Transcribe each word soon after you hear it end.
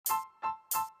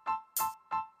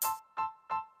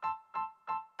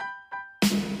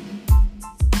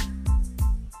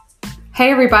Hey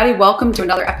everybody, welcome to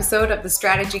another episode of the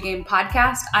Strategy Game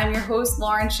Podcast. I'm your host,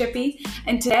 Lauren Shippey,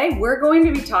 and today we're going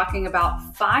to be talking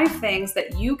about 5 things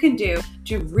that you can do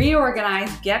to reorganize,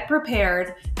 get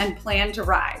prepared, and plan to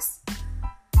rise.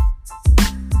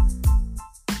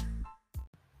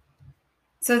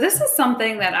 So this is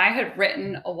something that I had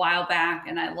written a while back,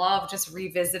 and I love just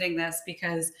revisiting this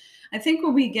because I think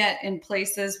when we get in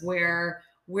places where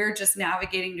we're just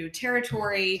navigating new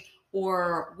territory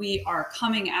or we are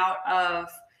coming out of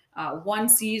one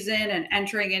season and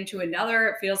entering into another,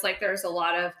 it feels like there's a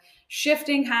lot of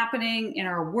shifting happening in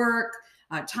our work,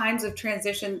 times of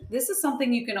transition. This is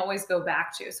something you can always go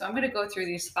back to. So I'm going to go through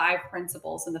these 5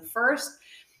 principles. And the first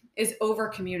is over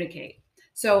communicate.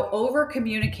 So over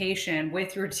communication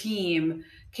with your team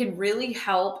can really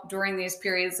help during these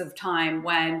periods of time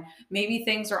when maybe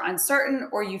things are uncertain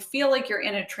or you feel like you're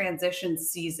in a transition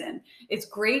season. It's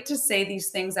great to say these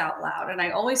things out loud. And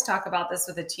I always talk about this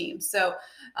with a team. So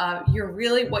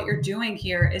what you're doing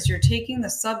here is you're taking the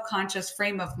subconscious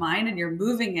frame of mind and you're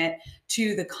moving it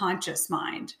to the conscious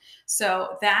mind.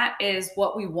 So that is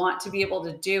what we want to be able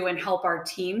to do and help our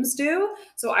teams do.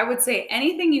 So I would say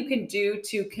anything you can do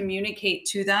to communicate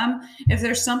to them. If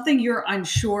there's something you're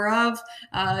unsure of,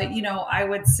 I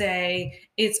would say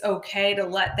it's okay to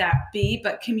let that be,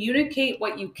 but communicate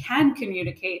what you can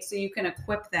communicate so you can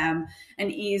equip them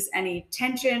and ease any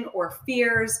tension or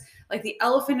fears. Like the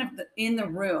elephant in the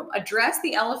room, address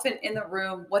the elephant in the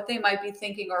room, what they might be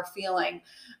thinking or feeling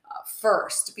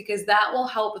first, because that will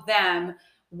help them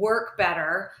work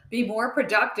better, be more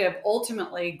productive,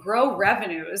 ultimately grow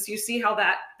revenues. You see how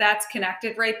that's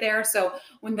connected right there. So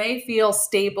when they feel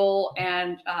stable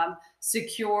and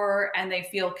secure and they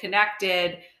feel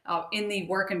connected in the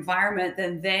work environment,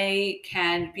 then they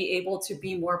can be able to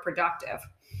be more productive.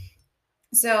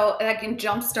 So that can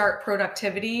jumpstart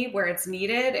productivity where it's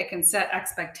needed. It can set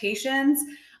expectations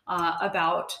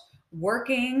about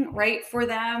working right for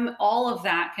them. All of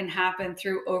that can happen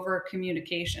through over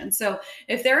communication. So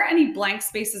if there are any blank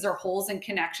spaces or holes in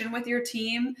connection with your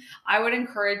team, I would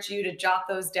encourage you to jot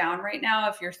those down right now.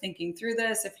 If you're thinking through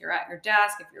this, if you're at your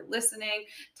desk, if you're listening,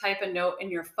 type a note in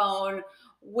your phone.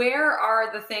 Where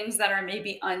are the things that are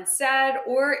maybe unsaid,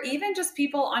 or even just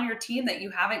people on your team that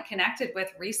you haven't connected with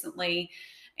recently?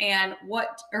 And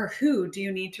what or who do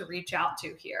you need to reach out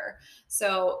to here?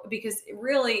 So, because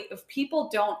really, if people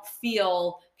don't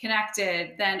feel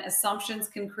connected, then assumptions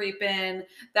can creep in.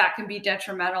 That can be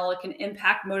detrimental. It can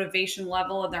impact motivation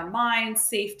level of their mind,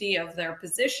 safety of their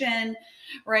position,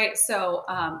 right? So,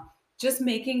 just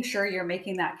making sure you're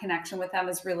making that connection with them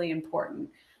is really important.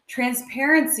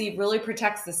 Transparency really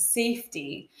protects the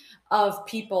safety of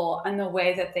people and the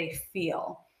way that they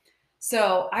feel.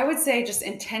 So I would say just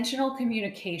intentional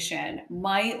communication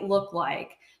might look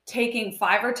like taking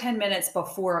 5 or 10 minutes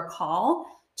before a call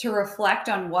to reflect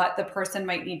on what the person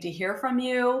might need to hear from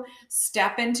you,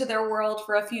 step into their world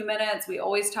for a few minutes. We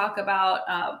always talk about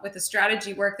with the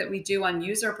strategy work that we do on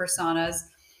user personas,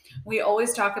 we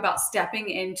always talk about stepping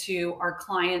into our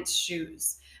clients'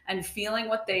 shoes and feeling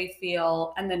what they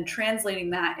feel, and then translating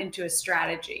that into a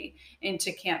strategy,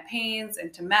 into campaigns,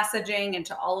 into messaging,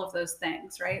 into all of those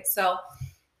things, right? So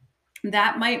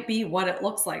that might be what it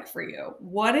looks like for you.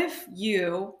 What if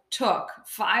you took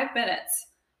 5 minutes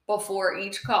before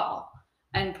each call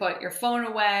and put your phone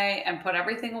away and put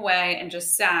everything away and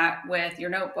just sat with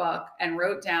your notebook and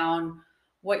wrote down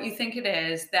what you think it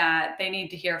is that they need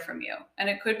to hear from you? And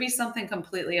it could be something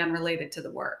completely unrelated to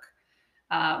the work.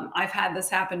 I've had this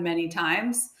happen many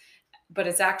times, but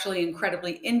it's actually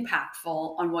incredibly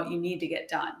impactful on what you need to get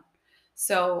done.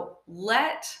 So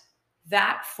let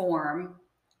that form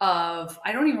of,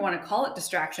 I don't even want to call it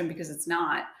distraction because it's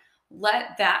not,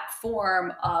 let that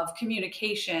form of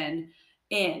communication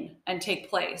in and take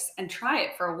place and try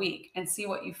it for a week and see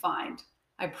what you find.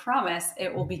 I promise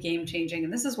it will be game changing.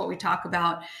 And this is what we talk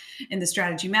about in the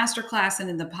Strategy Masterclass and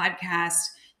in the podcast.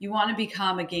 You want to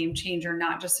become a game changer,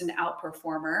 not just an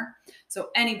outperformer. So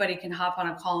anybody can hop on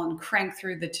a call and crank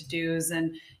through the to-dos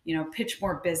and, pitch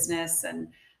more business and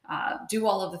do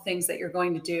all of the things that you're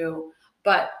going to do.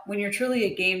 But when you're truly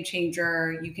a game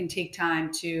changer, you can take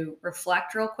time to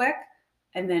reflect real quick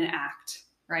and then act,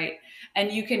 right?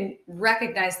 And you can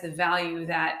recognize the value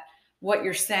that what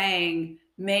you're saying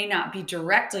may not be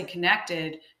directly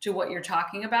connected to what you're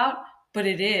talking about, but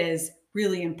it is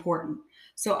really important.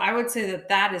 So I would say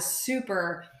that is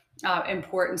super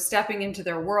important, stepping into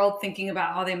their world, thinking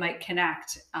about how they might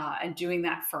connect and doing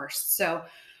that first. So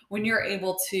when you're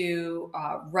able to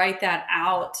write that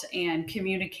out and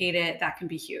communicate it, that can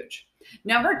be huge.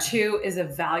 Number two is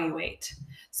evaluate.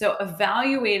 So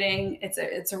evaluating,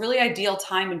 it's a really ideal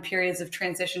time in periods of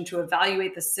transition to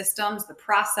evaluate the systems, the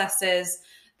processes,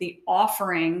 the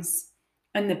offerings,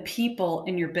 and the people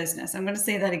in your business. I'm going to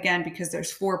say that again because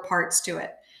there's four parts to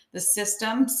it: the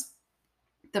systems,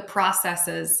 the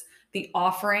processes, the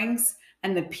offerings,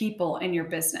 and the people in your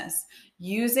business.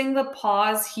 Using the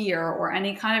pause here or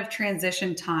any kind of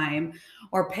transition time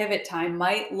or pivot time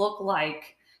might look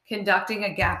like conducting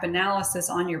a gap analysis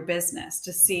on your business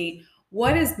to see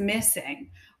what is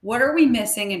missing. What are we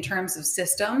missing in terms of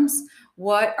systems?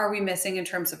 What are we missing in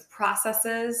terms of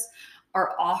processes?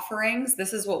 Our offerings.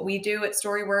 This is what we do at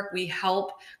Storywork. We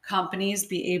help companies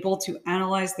be able to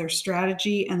analyze their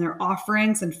strategy and their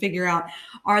offerings and figure out,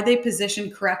 are they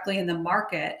positioned correctly in the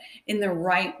market in the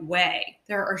right way?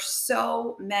 There are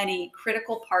so many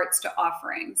critical parts to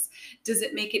offerings. Does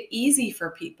it make it easy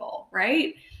for people,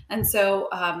 right? And so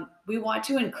we want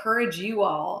to encourage you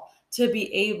all to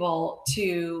be able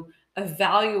to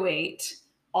evaluate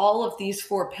all of these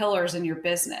four pillars in your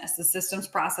business: the systems,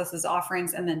 processes,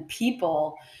 offerings, and then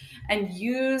people, and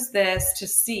use this to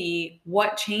see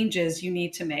what changes you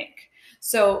need to make.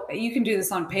 So you can do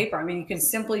this on paper. I mean, you can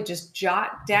simply just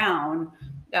jot down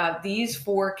these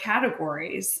four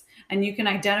categories, and you can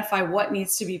identify what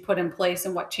needs to be put in place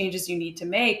and what changes you need to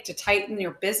make to tighten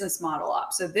your business model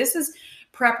up. So this is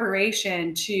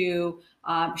preparation to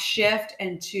shift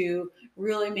and to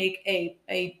really make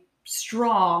a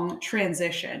strong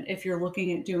transition if you're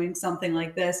looking at doing something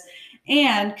like this.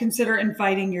 And consider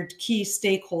inviting your key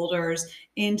stakeholders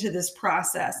into this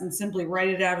process and simply write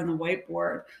it out on the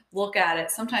whiteboard. Look at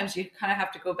it. Sometimes you kind of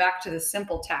have to go back to the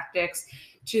simple tactics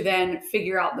to then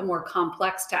figure out the more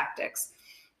complex tactics.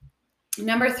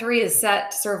 Number three is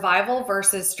set survival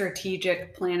versus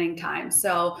strategic planning time.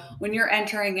 So when you're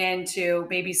entering into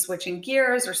maybe switching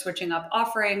gears or switching up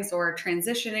offerings or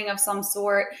transitioning of some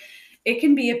sort, it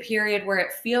can be a period where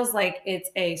it feels like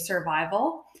it's a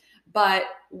survival. But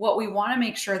what we want to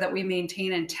make sure that we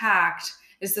maintain intact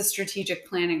is the strategic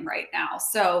planning right now.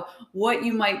 So what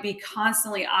you might be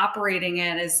constantly operating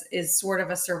in is sort of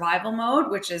a survival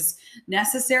mode, which is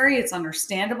necessary. It's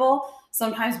understandable.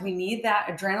 Sometimes we need that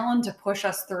adrenaline to push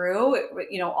us through,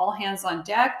 all hands on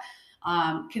deck,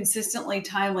 consistently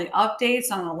timely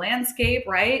updates on the landscape,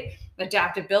 right?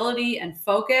 Adaptability and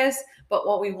focus. But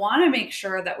what we want to make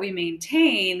sure that we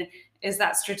maintain is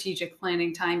that strategic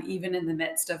planning time, even in the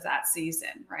midst of that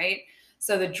season, right?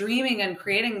 So the dreaming and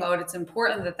creating mode, it's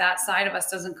important that that side of us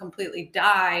doesn't completely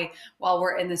die while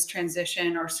we're in this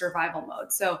transition or survival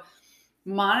mode. So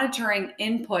monitoring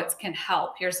inputs can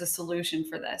help. Here's the solution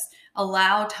for this.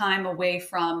 Allow time away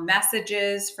from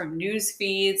messages, from news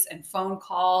feeds and phone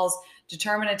calls.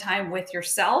 Determine a time with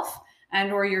yourself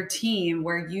and or your team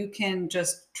where you can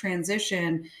just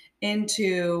transition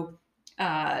into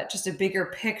just a bigger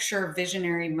picture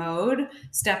visionary mode.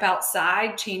 Step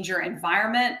outside, change your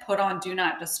environment, put on do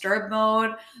not disturb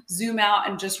mode, zoom out,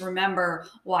 and just remember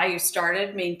why you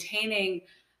started. Maintaining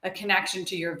a connection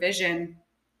to your vision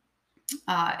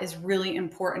is really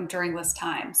important during this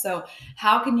time. So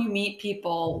how can you meet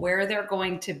people where they're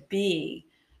going to be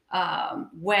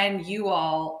when you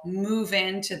all move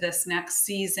into this next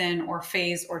season or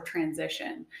phase or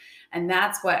transition? And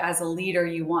that's what, as a leader,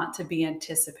 you want to be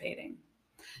anticipating.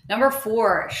 Number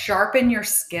four, sharpen your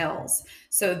skills.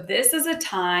 So this is a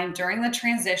time during the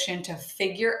transition to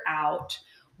figure out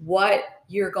what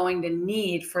you're going to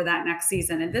need for that next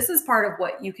season. And this is part of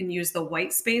what you can use the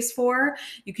white space for.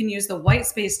 You can use the white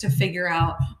space to figure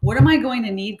out, what am I going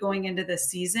to need going into this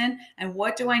season? And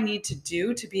what do I need to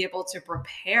do to be able to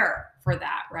prepare for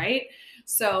that, right?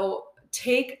 So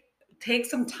take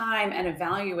some time and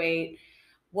evaluate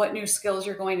what new skills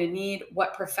you're going to need,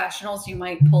 what professionals you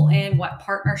might pull in, what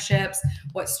partnerships,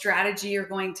 what strategy you're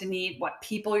going to need, what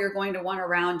people you're going to want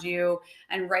around you,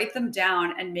 and write them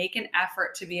down and make an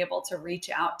effort to be able to reach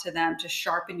out to them to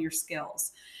sharpen your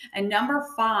skills. And number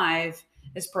five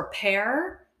is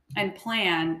prepare and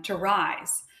plan to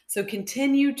rise. So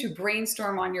continue to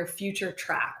brainstorm on your future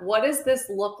track. What does this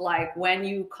look like when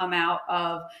you come out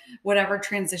of whatever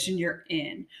transition you're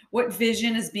in? What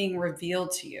vision is being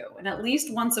revealed to you? And at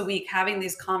least once a week, having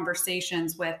these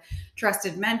conversations with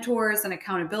trusted mentors and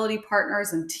accountability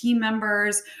partners and team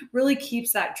members really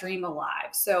keeps that dream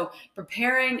alive. So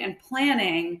preparing and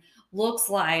planning looks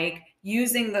like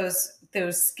using those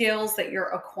skills that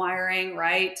you're acquiring,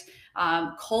 right?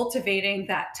 Cultivating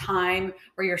that time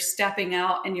where you're stepping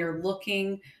out and you're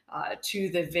looking to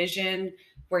the vision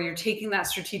where you're taking that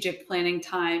strategic planning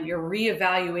time, you're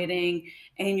reevaluating,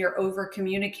 and you're over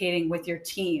communicating with your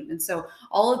team. And so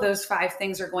all of those 5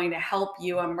 things are going to help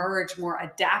you emerge more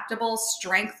adaptable,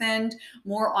 strengthened,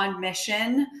 more on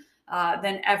mission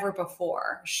than ever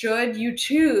before, should you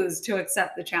choose to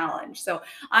accept the challenge. So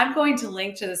I'm going to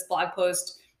link to this blog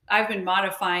post. I've been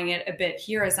modifying it a bit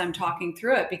here as I'm talking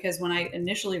through it, because when I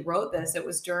initially wrote this, it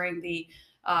was during the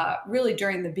really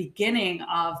during the beginning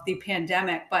of the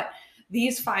pandemic. But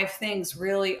these 5 things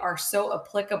really are so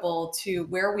applicable to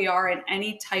where we are in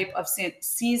any type of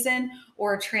season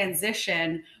or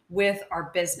transition with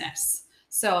our business.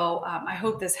 So I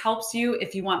hope this helps you.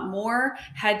 If you want more,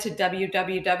 head to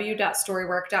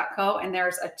www.storywork.co, and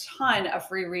there's a ton of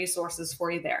free resources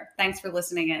for you there. Thanks for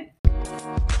listening in.